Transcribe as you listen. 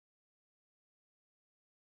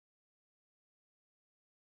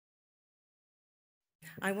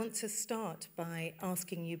I want to start by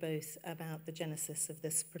asking you both about the genesis of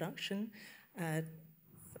this production.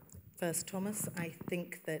 First, Thomas, I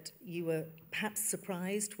think that you were perhaps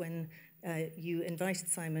surprised when you invited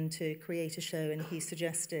Simon to create a show and he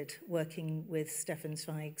suggested working with Stefan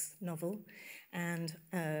Zweig's novel. And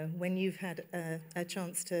when you've had a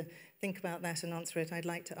chance to think about that and answer it, I'd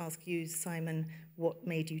like to ask you, Simon, what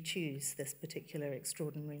made you choose this particular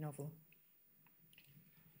extraordinary novel?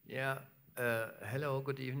 Yeah, hello,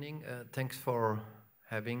 good evening. Thanks for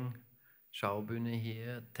having Schaubühne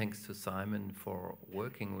here. Thanks to Simon for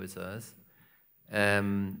working with us.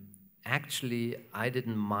 Actually, I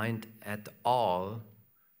didn't mind at all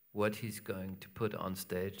what he's going to put on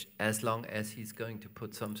stage, as long as he's going to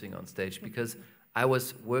put something on stage, because I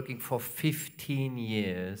was working for 15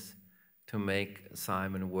 years to make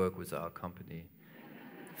Simon work with our company.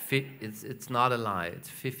 It's not a lie, it's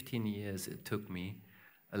 15 years it took me.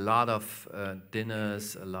 A lot of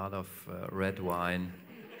dinners, a lot of red wine.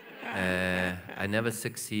 I never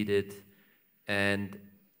succeeded, and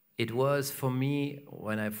it was for me,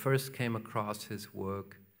 when I first came across his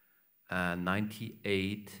work,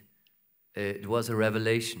 98, it was a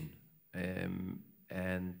revelation,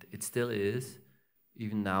 and it still is,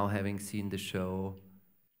 even now having seen the show.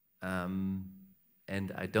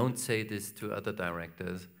 And I don't say this to other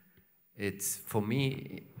directors, it's for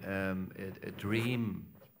me a dream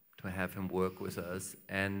to have him work with us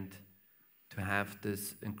and to have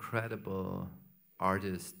this incredible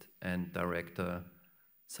artist and director,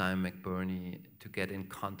 Simon McBurney, to get in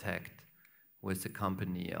contact with the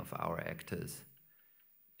company of our actors.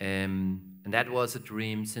 And that was a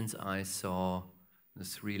dream since I saw The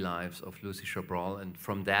 3 Lives of Lucy Chabrol, and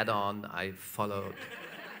from that on I followed.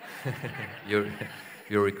 You're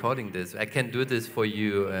recording this. I can do this for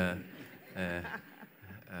you.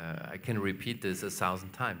 I can repeat this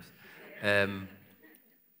 1,000 times.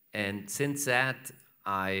 And since that,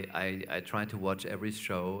 I try to watch every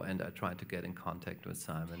show and I try to get in contact with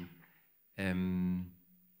Simon. And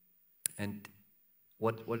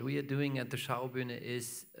what we are doing at the Schaubühne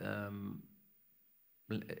is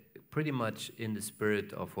pretty much in the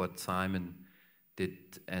spirit of what Simon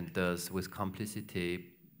did and does with Complicite,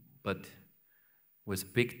 but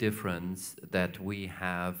with big difference that we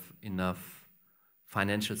have enough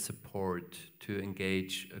financial support to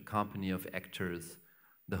engage a company of actors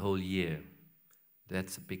the whole year.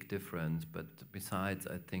 That's a big difference, but besides,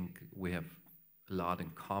 I think we have a lot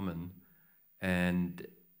in common. And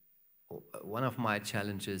one of my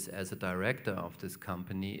challenges as a director of this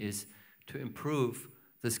company is to improve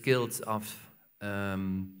the skills of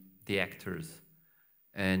the actors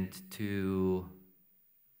and to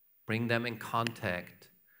bring them in contact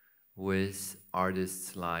with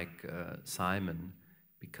artists like Simon,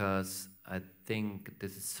 because I think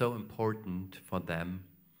this is so important for them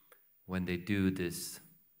when they do this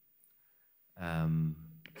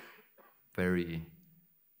very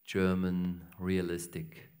German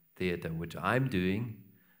realistic theater, which I'm doing,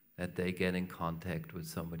 that they get in contact with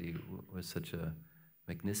somebody with such a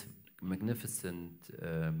magnificent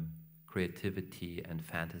creativity and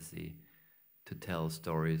fantasy to tell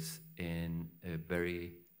stories in a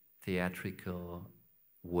very theatrical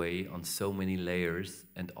way on so many layers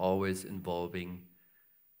and always involving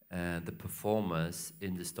the performers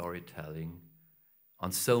in the storytelling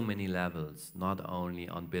on so many levels, not only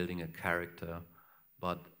on building a character,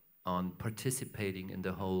 but on participating in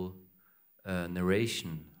the whole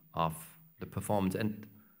narration of the performance. And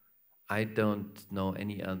I don't know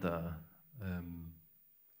any other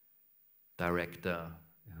director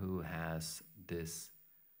who has this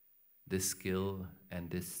skill and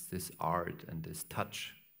this art and this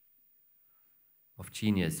touch of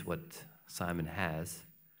genius what Simon has.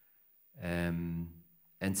 And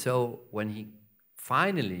so when he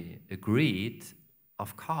finally agreed,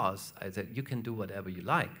 of course, I said, you can do whatever you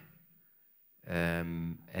like.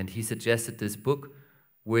 And he suggested this book,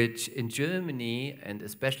 which in Germany, and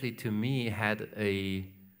especially to me, had a...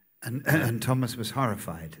 And Thomas was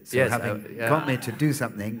horrified. So yes, having got me to do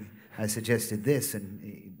something, I suggested this, and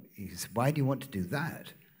he said, why do you want to do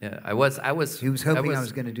that? Yeah, I was. He was hoping I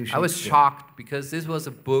was going to do Shakespeare. I was shocked because this was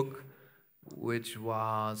a book which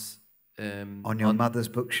was on your mother's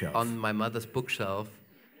bookshelf. On my mother's bookshelf,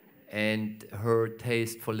 and her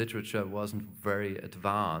taste for literature wasn't very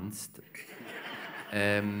advanced.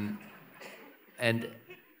 And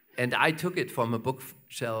I took it from a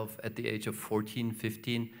bookshelf at the age of 14,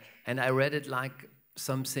 15, and I read it like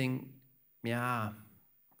something, yeah,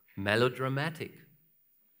 melodramatic.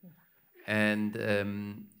 And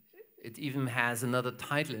it even has another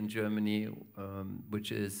title in Germany,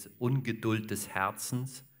 which is Ungeduld des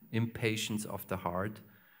Herzens, impatience of the heart,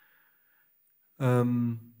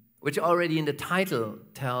 which already in the title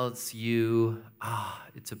tells you,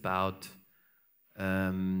 it's about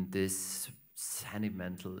this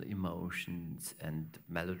sentimental emotions and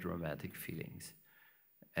melodramatic feelings.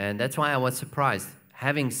 And that's why I was surprised.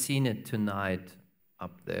 Having seen it tonight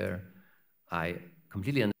up there, I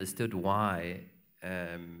completely understood why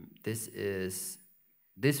this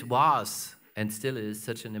was and still is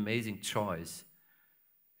such an amazing choice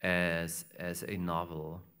as a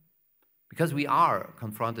novel, because we are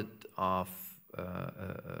confronted of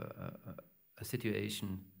a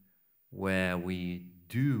situation where we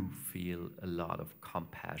do feel a lot of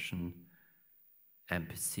compassion,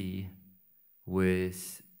 empathy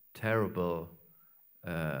with terrible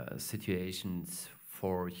situations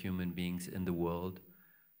for human beings in the world,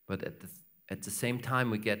 but at the same time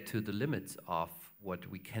we get to the limits of what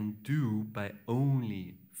we can do by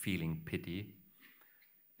only feeling pity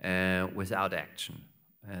without action.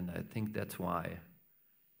 And I think that's why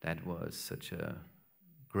that was such a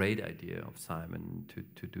great idea of Simon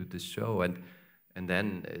to do this show. And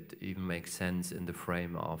then it even makes sense in the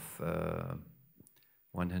frame of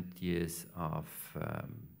 100 years of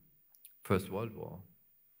First World War.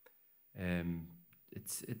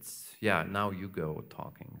 Yeah, now you go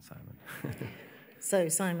talking, Simon. So,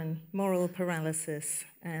 Simon, moral paralysis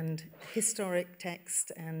and historic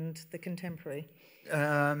text and the contemporary.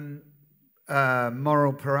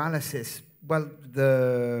 Moral paralysis. Well,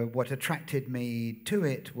 what attracted me to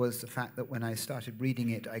it was the fact that when I started reading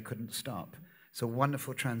it, I couldn't stop. It's a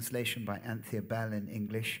wonderful translation by Anthea Bell in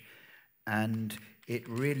English, and it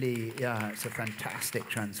really, it's a fantastic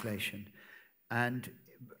translation. And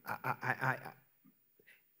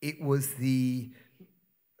it was the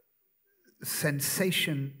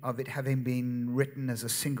sensation of it having been written as a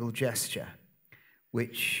single gesture,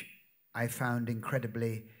 which I found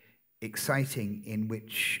incredibly exciting, in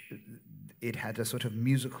which it had a sort of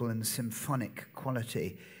musical and symphonic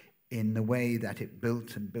quality in the way that it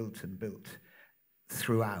built and built and built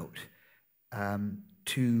throughout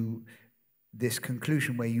to this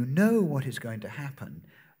conclusion where you know what is going to happen,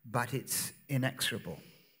 but it's inexorable.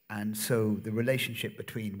 And so the relationship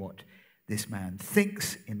between what this man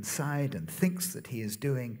thinks inside and thinks that he is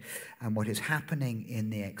doing and what is happening in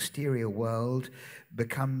the exterior world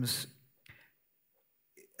becomes,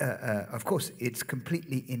 of course, it's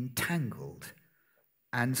completely entangled.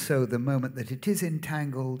 And so the moment that it is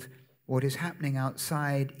entangled, what is happening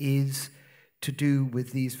outside is to do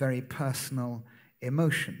with these very personal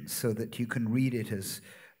emotions, so that you can read it as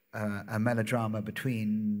a melodrama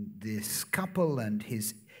between this couple and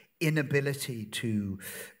his inability to,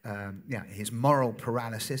 his moral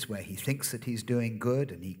paralysis, where he thinks that he's doing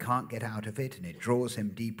good and he can't get out of it, and it draws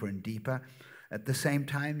him deeper and deeper. At the same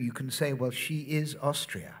time, you can say, well, she is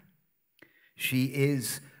Austria. She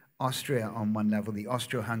is Austria on one level, the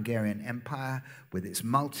Austro-Hungarian Empire with its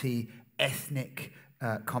multi-ethnic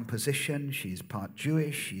composition. She's part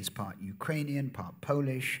Jewish, she's part Ukrainian, part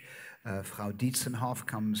Polish. Frau Dietzenhoff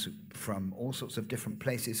comes from all sorts of different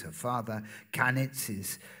places. Her father, Kanitz,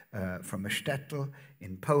 is from a shtetl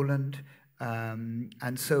in Poland.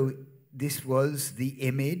 And so this was the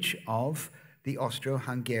image of the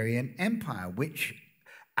Austro-Hungarian Empire, which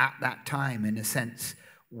at that time, in a sense,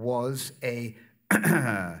 was a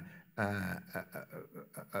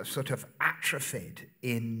sort of atrophied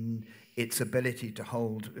in its ability to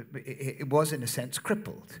hold. It was, in a sense,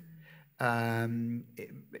 crippled.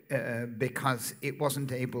 Because it was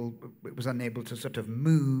unable to sort of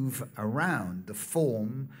move around. The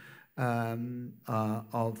form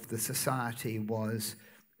of the society was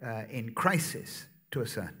in crisis to a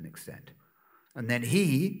certain extent. And then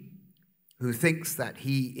he, who thinks that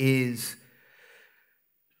he is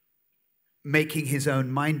making his own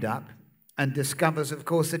mind up, and discovers, of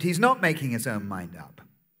course, that he's not making his own mind up.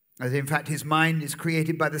 As in fact, his mind is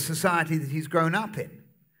created by the society that he's grown up in.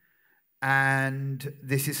 And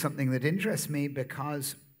this is something that interests me,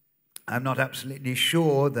 because I'm not absolutely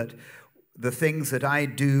sure that the things that I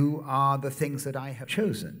do are the things that I have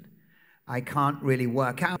chosen. I can't really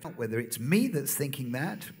work out whether it's me that's thinking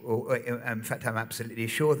that, or in fact, I'm absolutely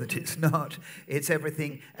sure that it's not. It's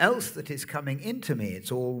everything else that is coming into me.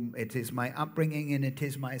 It is my upbringing and it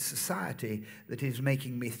is my society that is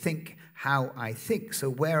making me think how I think. So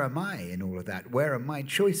where am I in all of that? Where are my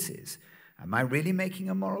choices? Am I really making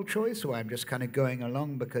a moral choice, or I'm just kind of going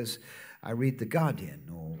along because I read The Guardian,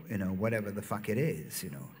 or, whatever the fuck it is,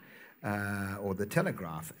 or the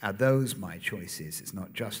Telegraph. Are those my choices? It's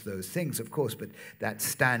not just those things, of course, but that's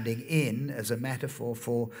standing in as a metaphor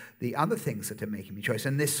for the other things that are making me choice.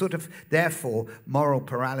 And this sort of, therefore, moral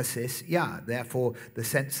paralysis, therefore the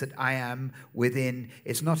sense that I am within,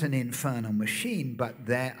 it's not an infernal machine, but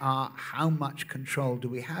there are, how much control do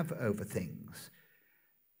we have over things?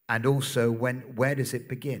 And also, where does it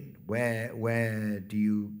begin? Where do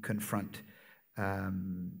you confront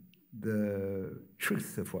the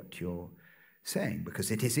truth of what you're saying? Because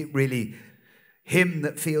is it really him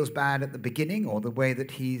that feels bad at the beginning, or the way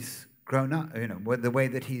that he's grown up, the way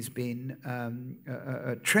that he's been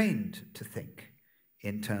trained to think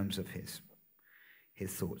in terms of his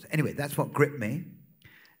thoughts? Anyway, that's what gripped me.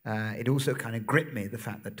 It also kind of gripped me, the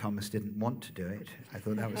fact that Thomas didn't want to do it. I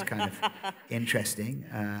thought that was kind of interesting.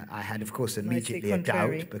 I had, of course, immediately a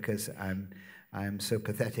doubt, because I'm so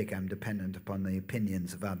pathetic, I'm dependent upon the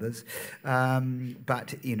opinions of others.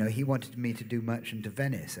 But, he wanted me to do Merchant of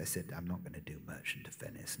Venice. I said, I'm not going to do Merchant of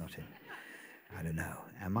Venice, not in... I don't know.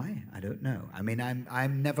 Am I? I don't know. I mean,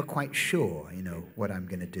 I'm never quite sure, what I'm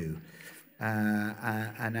going to do.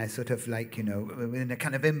 And I sort of in a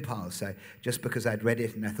kind of impulse, just because I'd read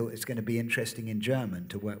it and I thought it's going to be interesting in German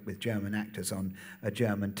to work with German actors on a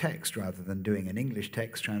German text rather than doing an English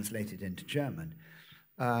text translated into German.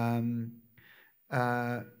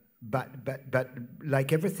 But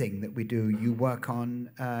like everything that we do, you work on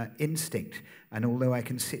instinct. And although I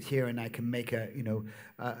can sit here and I can make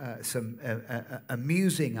some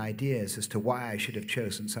amusing ideas as to why I should have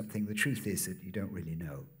chosen something, the truth is that you don't really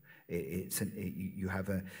know. You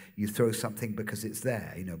throw something because it's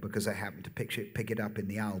there, because I happened to pick it up in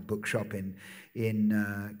the Owl bookshop in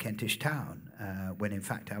Kentish Town, when in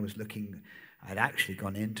fact I'd actually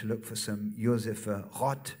gone in to look for some Joseph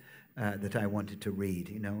Roth that I wanted to read,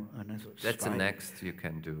 and I thought, that's the next you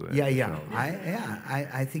can do.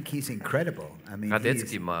 I think he's incredible. I mean,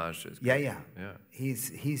 Radetzky Marsh is good. Yeah.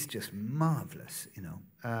 He's just marvelous,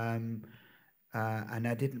 and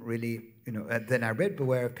I didn't really, then I read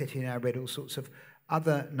Beware of Pity, and I read all sorts of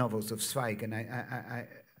other novels of Zweig, and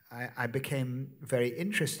I became very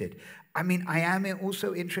interested. I mean, I am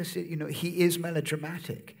also interested, he is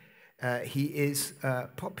melodramatic. He is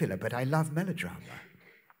popular, but I love melodrama.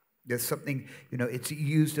 There's something, it's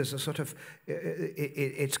used as a sort of,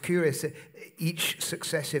 it's curious that each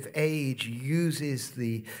successive age uses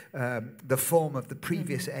the form of the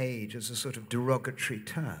previous age as a sort of derogatory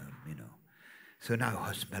term, So now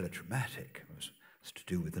it's melodramatic. It's to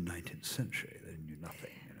do with the 19th century. They knew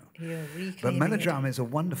nothing, But melodrama is a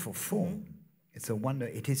wonderful form.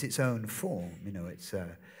 It is its own form. It's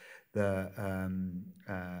and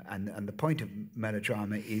the point of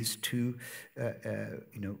melodrama is to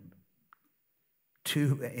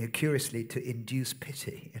curiously to induce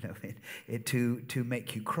pity, to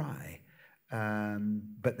make you cry.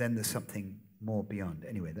 But then there's something more beyond.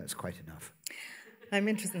 Anyway, that's quite enough. I'm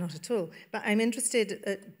interested, not at all, but I'm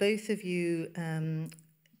interested, both of you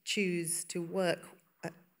choose to work,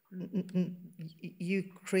 you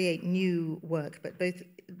create new work, but both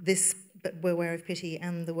this Beware of Pity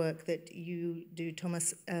and the work that you do,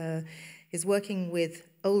 Thomas, is working with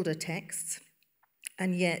older texts,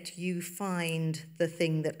 and yet you find the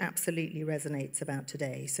thing that absolutely resonates about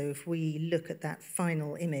today. So if we look at that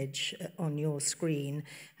final image on your screen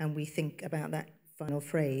and we think about that final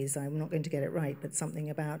phrase, I'm not going to get it right, but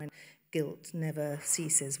something about guilt never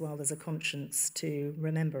ceases while there's a conscience to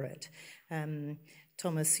remember it.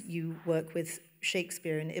 Thomas, you work with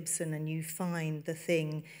Shakespeare and Ibsen, and you find the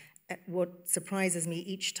thing. What surprises me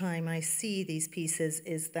each time I see these pieces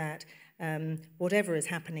is that whatever is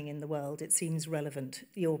happening in the world, it seems relevant.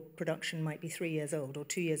 Your production might be 3 years old or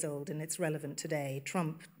 2 years old, and it's relevant today.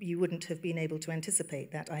 Trump, you wouldn't have been able to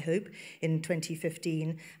anticipate that, I hope, in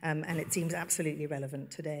 2015, and it seems absolutely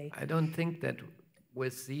relevant today. I don't think that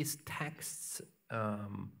with these texts,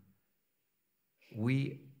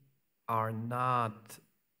 we are not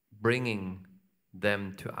bringing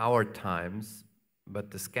them to our times,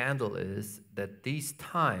 but the scandal is that these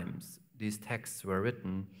times, these texts were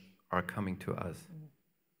written, are coming to us.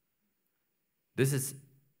 This is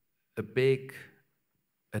a big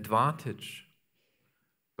advantage,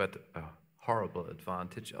 but a horrible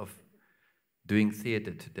advantage of doing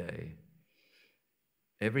theater today.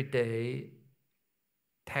 Every day,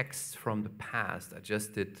 texts from the past. I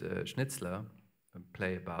just did Schnitzler, a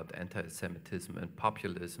play about anti-Semitism and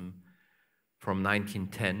populism from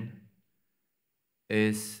 1910,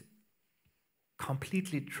 is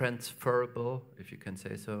completely transferable, if you can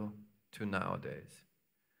say so, to nowadays.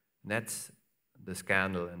 And that's the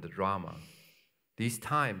scandal and the drama. These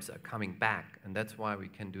times are coming back, and that's why we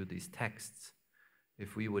can do these texts.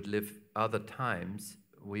 If we would live other times,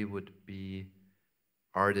 we would be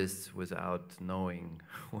artists without knowing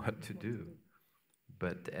what to do.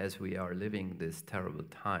 But as we are living these terrible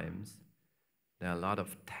times, there are a lot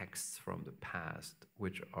of texts from the past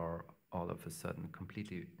which are all of a sudden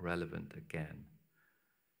completely relevant again.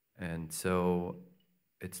 And so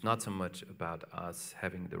it's not so much about us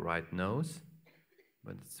having the right nose,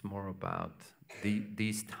 but it's more about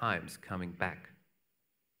these times coming back